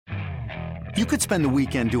You could spend the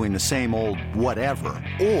weekend doing the same old whatever,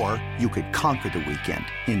 or you could conquer the weekend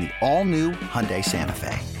in the all-new Hyundai Santa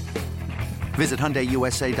Fe. Visit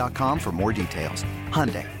HyundaiUSA.com for more details.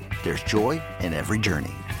 Hyundai, there's joy in every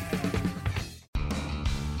journey.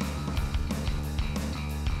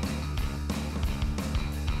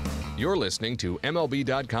 You're listening to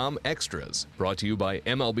MLB.com Extras, brought to you by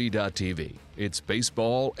MLB.tv. It's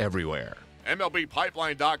baseball everywhere.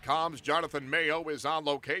 MLBpipeline.com's Jonathan Mayo is on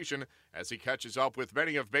location as he catches up with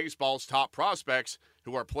many of baseball's top prospects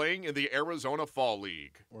who are playing in the Arizona Fall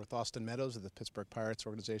League. We're with Austin Meadows of the Pittsburgh Pirates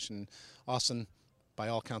organization. Austin, by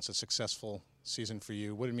all counts, a successful season for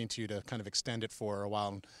you. What did it mean to you to kind of extend it for a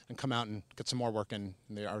while and come out and get some more work in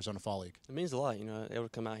the Arizona Fall League? It means a lot, able to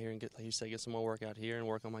come out here and get, like you said, get some more work out here and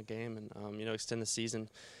work on my game and, extend the season,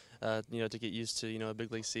 to get used to, a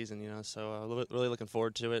big league season, So really looking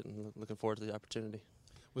forward to it and looking forward to the opportunity.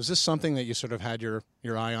 Was this something that you sort of had your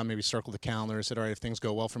eye on, maybe circled the calendar, said, all right, if things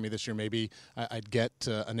go well for me this year, maybe I'd get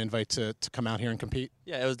an invite to come out here and compete?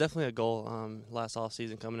 Yeah, it was definitely a goal last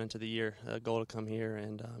offseason coming into the year, a goal to come here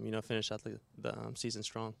and, finish out the season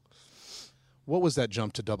strong. What was that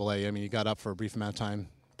jump to AA? I mean, you got up for a brief amount of time.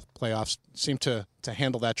 Playoffs seem to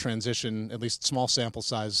handle that transition, at least small sample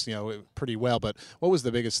size, pretty well. But what was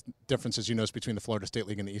the biggest differences you noticed between the Florida State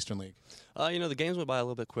League and the Eastern League? The games went by a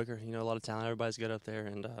little bit quicker. A lot of talent. Everybody's good up there,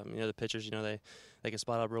 and the pitchers, they can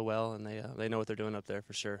spot up real well, and they know what they're doing up there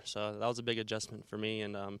for sure. So that was a big adjustment for me,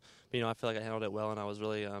 and I feel like I handled it well, and I was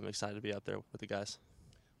really excited to be up there with the guys.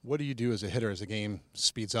 What do you do as a hitter as the game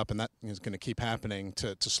speeds up, and that is going to keep happening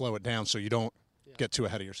to slow it down so you don't get too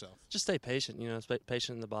ahead of yourself? Just stay patient, stay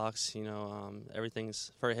patient in the box.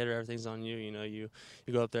 Everything's, for a hitter, everything's on you. You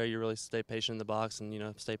go up there, you really stay patient in the box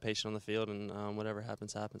and, stay patient on the field, and whatever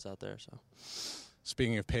happens out there. So.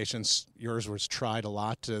 Speaking of patience, yours was tried a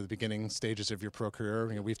lot to the beginning stages of your pro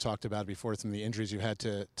career. We've talked about it before, some of the injuries you had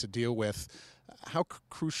to deal with. How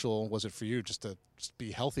crucial was it for you just to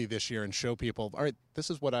be healthy this year and show people, all right, this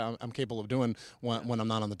is what I'm capable of doing when I'm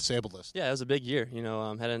not on the disabled list? Yeah, it was a big year.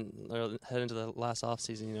 Heading into the last off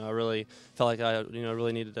season, I really felt like I,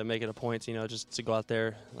 really needed to make it a point, just to go out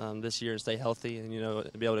there this year and stay healthy and,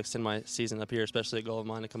 be able to extend my season up here, especially a goal of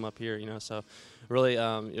mine to come up here, So really,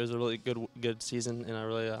 it was a really good season, and I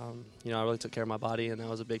really, I really took care of my body, and that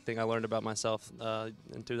was a big thing I learned about myself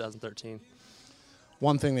in 2013.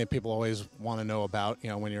 One thing that people always want to know about,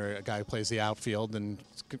 when you're a guy who plays the outfield and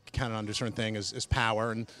kind of under certain thing is power,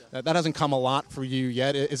 and that hasn't come a lot for you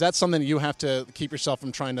yet. Is that something that you have to keep yourself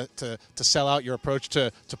from trying to sell out your approach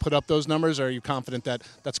to put up those numbers, or are you confident that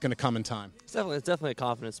that's going to come in time? It's definitely a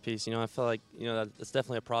confidence piece. I feel like that it's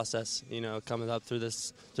definitely a process. Coming up through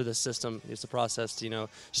this system, it's a process to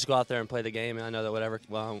just go out there and play the game. And I know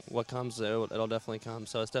that what comes, it'll definitely come.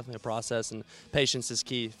 So it's definitely a process, and patience is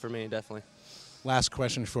key for me, definitely. Last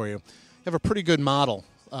question for you. You have a pretty good model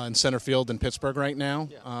in center field in Pittsburgh right now.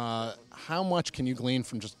 Yeah. How much can you glean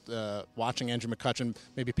from just watching Andrew McCutchen,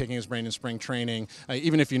 maybe picking his brain in spring training,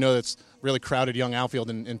 even if you know it's really crowded young outfield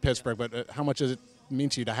in Pittsburgh, but how much does it mean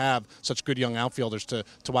to you to have such good young outfielders to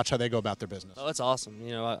watch how they go about their business? Oh, it's awesome.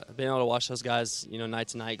 Being able to watch those guys, night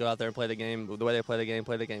to night, go out there and play the game, the way they play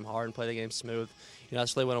the game hard and play the game smooth.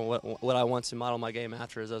 That's really what I want to model my game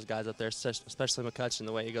after is those guys up there, especially McCutchen,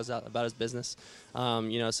 the way he goes out about his business.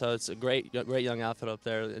 So it's a great young outfit up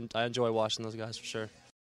there, and I enjoy watching those guys for sure.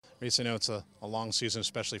 Reese, I know it's a long season,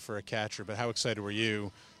 especially for a catcher, but how excited were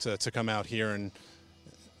you to come out here and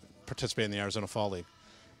participate in the Arizona Fall League?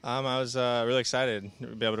 I was really excited to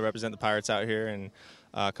be able to represent the Pirates out here and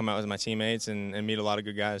come out with my teammates and meet a lot of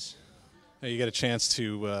good guys. You get a chance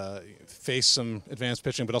to face some advanced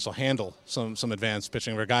pitching, but also handle some advanced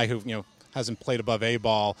pitching. For a guy who hasn't played above A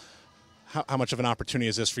ball, how much of an opportunity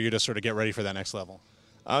is this for you to sort of get ready for that next level?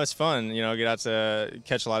 It's fun, get out to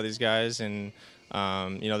catch a lot of these guys, and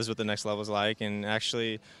this is what the next level is like. And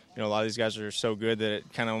actually, a lot of these guys are so good that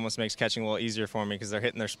it kind of almost makes catching a little easier for me because they're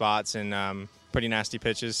hitting their spots and pretty nasty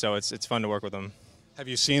pitches. So it's fun to work with them. Have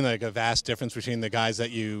you seen like a vast difference between the guys that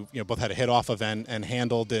you both had a hit off of and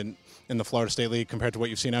handled in the Florida State League compared to what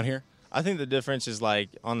you've seen out here? I think the difference is like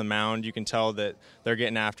on the mound, you can tell that they're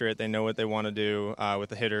getting after it. They know what they want to do with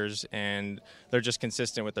the hitters, and they're just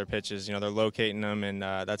consistent with their pitches. They're locating them, and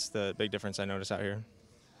that's the big difference I notice out here.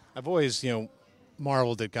 I've always,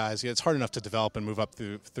 marveled at guys. It's hard enough to develop and move up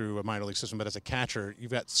through a minor league system, but as a catcher,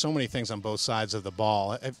 you've got so many things on both sides of the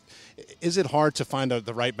ball. Is it hard to find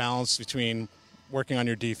the right balance between working on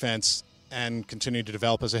your defense and continue to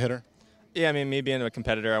develop as a hitter? Yeah, I mean, me being a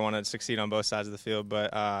competitor, I want to succeed on both sides of the field.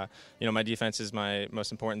 But, my defense is my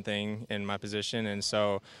most important thing in my position. And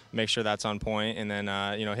so make sure that's on point. And then,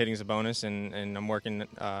 hitting is a bonus. And I'm working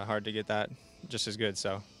hard to get that just as good.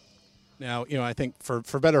 So. Now, I think for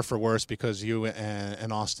better or for worse, because you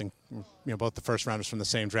and Austin, both the first rounders from the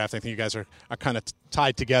same draft, I think you guys are kind of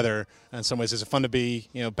tied together in some ways. Is it fun to be,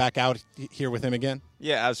 back out here with him again?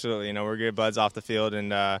 Yeah, absolutely. We're good buds off the field,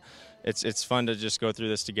 and it's fun to just go through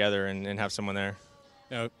this together and have someone there.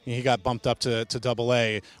 He got bumped up to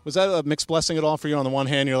AA. Was that a mixed blessing at all for you? On the one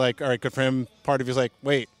hand, you're like, all right, good for him. Part of you's like,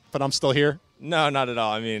 wait, but I'm still here? No, not at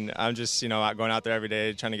all. I mean, I'm just, going out there every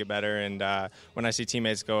day trying to get better. And when I see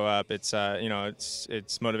teammates go up, it's,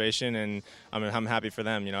 it's motivation, and I'm happy for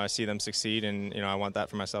them. I see them succeed, and, I want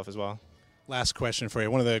that for myself as well. Last question for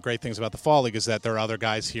you. One of the great things about the Fall League is that there are other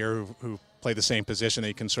guys here who play the same position that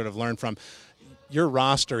you can sort of learn from. Your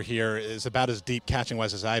roster here is about as deep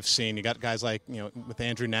catching-wise as I've seen. You got guys like, with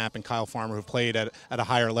Andrew Knapp and Kyle Farmer who've played at a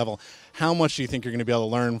higher level. How much do you think you're going to be able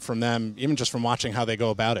to learn from them, even just from watching how they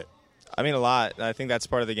go about it? I mean, a lot. I think that's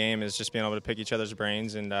part of the game, is just being able to pick each other's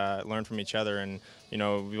brains and learn from each other. And, we've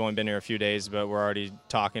only been here a few days, but we're already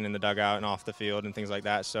talking in the dugout and off the field and things like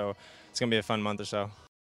that. So it's going to be a fun month or so.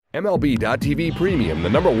 MLB.tv Premium, the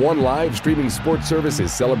 #1 live streaming sports service,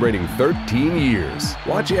 is celebrating 13 years.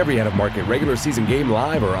 Watch every out-of-market regular season game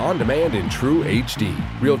live or on demand in true HD.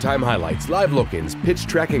 Real-time highlights, live look-ins, pitch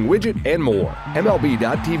tracking widget, and more.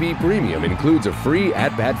 MLB.tv Premium includes a free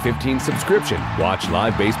At-Bat 15 subscription. Watch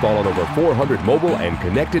live baseball on over 400 mobile and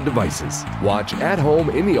connected devices. Watch at home,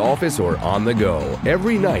 in the office, or on the go,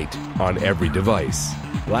 every night, on every device.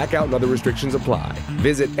 Blackout and other restrictions apply.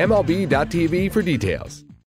 Visit MLB.tv for details.